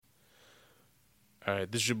All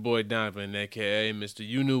right, this your boy Donovan, aka Mr.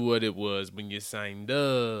 You Knew What It Was When You Signed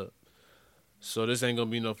Up. So this ain't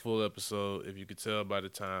gonna be no full episode, if you could tell by the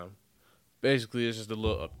time. Basically, it's just a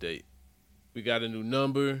little update. We got a new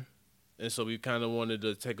number, and so we kind of wanted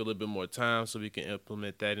to take a little bit more time so we can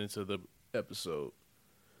implement that into the episode.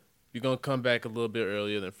 We're gonna come back a little bit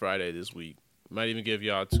earlier than Friday this week. Might even give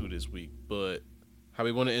y'all two this week, but how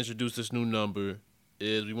we want to introduce this new number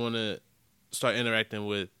is we want to start interacting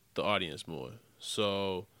with the audience more.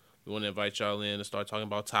 So we want to invite y'all in to start talking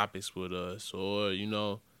about topics with us, or you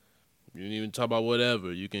can even talk about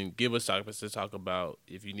whatever. You can give us topics to talk about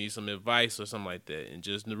if you need some advice or something like that, and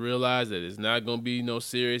just to realize that it's not gonna be no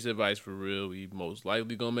serious advice for real. We most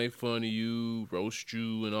likely gonna make fun of you, roast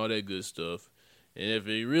you, and all that good stuff. And if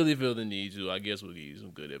you really feel the need to, I guess we'll give you some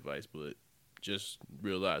good advice, but just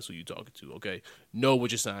realize who you talking to, okay? Know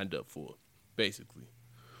what you signed up for, basically.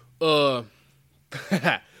 But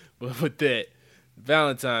with that,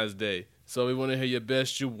 Valentine's Day. So we want to hear your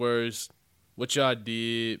best, your worst, what y'all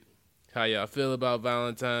did, how y'all feel about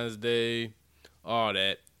Valentine's Day, all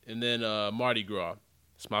that. And then Mardi Gras.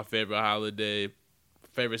 It's my favorite holiday.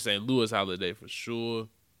 Favorite St. Louis holiday for sure.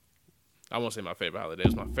 I won't say my favorite holiday.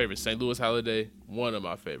 It's my favorite St. Louis holiday. One of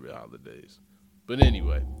my favorite holidays. But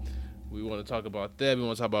anyway, we want to talk about that. We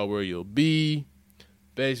want to talk about where you'll be.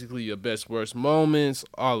 Basically, your best, worst moments.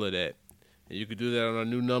 All of that. And you can do that on our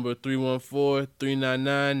new number,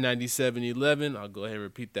 314-399-9711. I'll go ahead and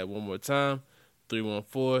repeat that one more time.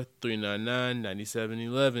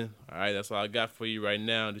 314-399-9711. All right, that's all I got for you right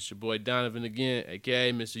now. This your boy Donovan again,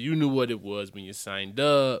 a.k.a. Mr. You Knew What It Was When You Signed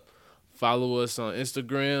Up. Follow us on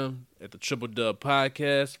Instagram at the Triple Dub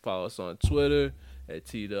Podcast. Follow us on Twitter at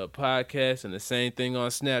TDub Podcast. And the same thing on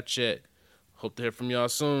Snapchat. Hope to hear from y'all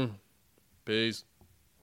soon. Peace.